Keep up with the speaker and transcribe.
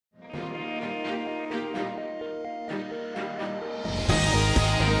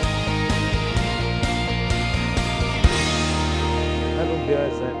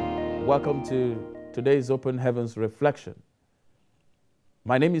welcome to today's Open Heavens Reflection.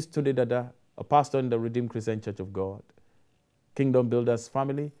 My name is Tunde Dada, a pastor in the Redeemed Christian Church of God, Kingdom Builders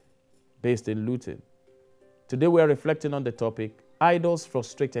family based in Luton. Today we are reflecting on the topic, Idols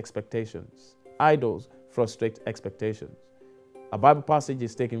Frustrate Expectations. Idols frustrate expectations. A Bible passage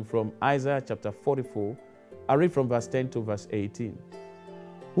is taken from Isaiah chapter 44. I read from verse 10 to verse 18.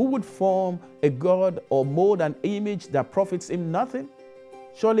 Who would form a god or mold an image that profits him nothing?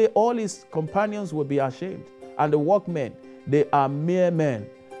 Surely all his companions will be ashamed, and the workmen, they are mere men.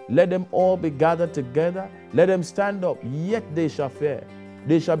 Let them all be gathered together. Let them stand up, yet they shall fear.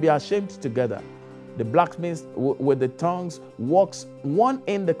 They shall be ashamed together. The blacksmith with the tongs walks one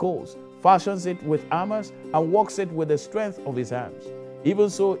in the coals, fashions it with hammers, and works it with the strength of his hands. Even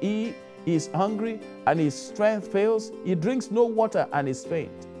so he is hungry, and his strength fails. He drinks no water, and is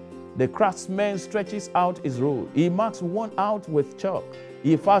faint. The craftsman stretches out his rule. He marks one out with chalk.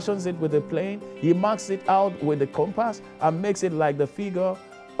 He fashions it with a plane. He marks it out with a compass and makes it like the figure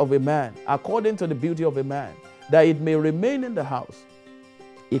of a man, according to the beauty of a man, that it may remain in the house.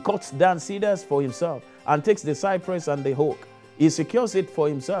 He cuts down cedars for himself and takes the cypress and the oak. He secures it for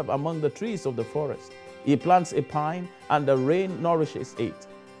himself among the trees of the forest. He plants a pine, and the rain nourishes it.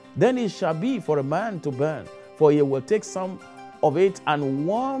 Then it shall be for a man to burn, for he will take some of it and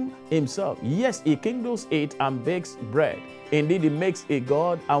warm himself. Yes, he kindles it and bakes bread. Indeed, he makes a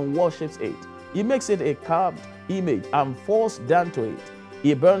god and worships it. He makes it a carved image and falls down to it.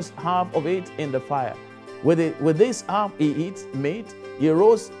 He burns half of it in the fire. With this half he eats meat. He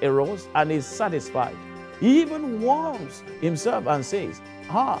roasts a roast and is satisfied. He even warms himself and says,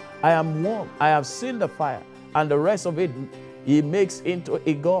 I am warm. I have seen the fire. And the rest of it he makes into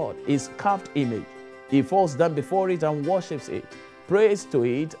a god, his carved image. He falls down before it and worships it, prays to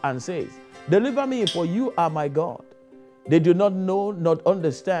it and says, Deliver me, for you are my God. They do not know, not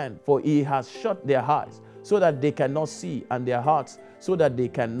understand, for he has shut their eyes so that they cannot see, and their hearts so that they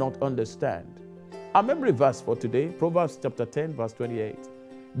cannot understand. Our memory verse for today, Proverbs chapter 10, verse 28.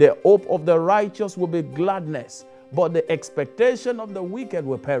 The hope of the righteous will be gladness, but the expectation of the wicked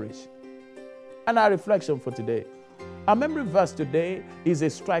will perish. And our reflection for today. Our memory verse today is a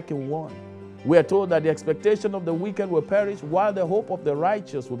striking one. We are told that the expectation of the wicked will perish, while the hope of the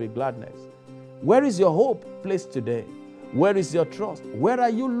righteous will be gladness. Where is your hope placed today? Where is your trust? Where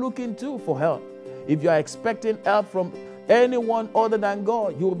are you looking to for help? If you are expecting help from anyone other than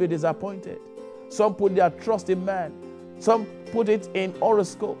God, you will be disappointed. Some put their trust in man. Some put it in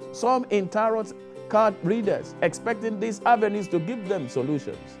horoscopes. Some in tarot card readers, expecting these avenues to give them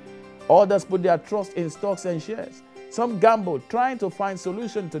solutions. Others put their trust in stocks and shares. Some gamble, trying to find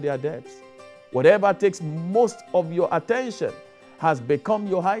solution to their debts. Whatever takes most of your attention has become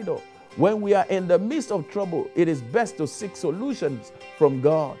your idol. When we are in the midst of trouble, it is best to seek solutions from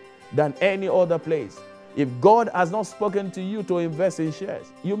God than any other place. If God has not spoken to you to invest in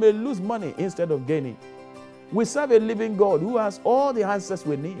shares, you may lose money instead of gaining. We serve a living God who has all the answers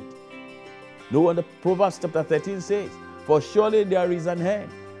we need. No wonder Proverbs chapter 13 says, For surely there is an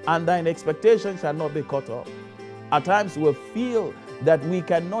end, and thine expectation shall not be cut off. At times we feel that we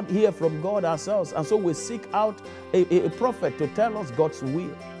cannot hear from God ourselves, and so we seek out a prophet to tell us God's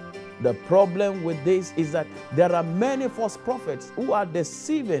will. The problem with this is that there are many false prophets who are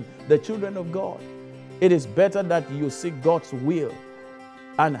deceiving the children of God. It is better that you seek God's will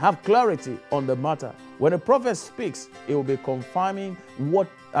and have clarity on the matter. When a prophet speaks, it will be confirming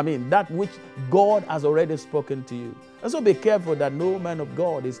that which God has already spoken to you. And so be careful that no man of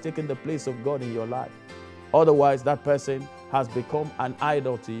God is taking the place of God in your life. Otherwise, that person has become an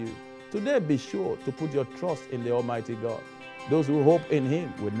idol to you. Today, be sure to put your trust in the Almighty God. Those who hope in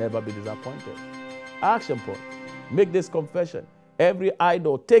Him will never be disappointed. Action point. Make this confession. Every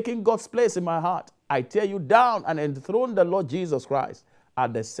idol taking God's place in my heart, I tear you down and enthrone the Lord Jesus Christ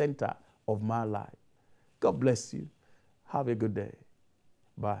at the center of my life. God bless you. Have a good day.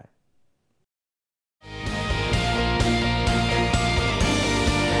 Bye.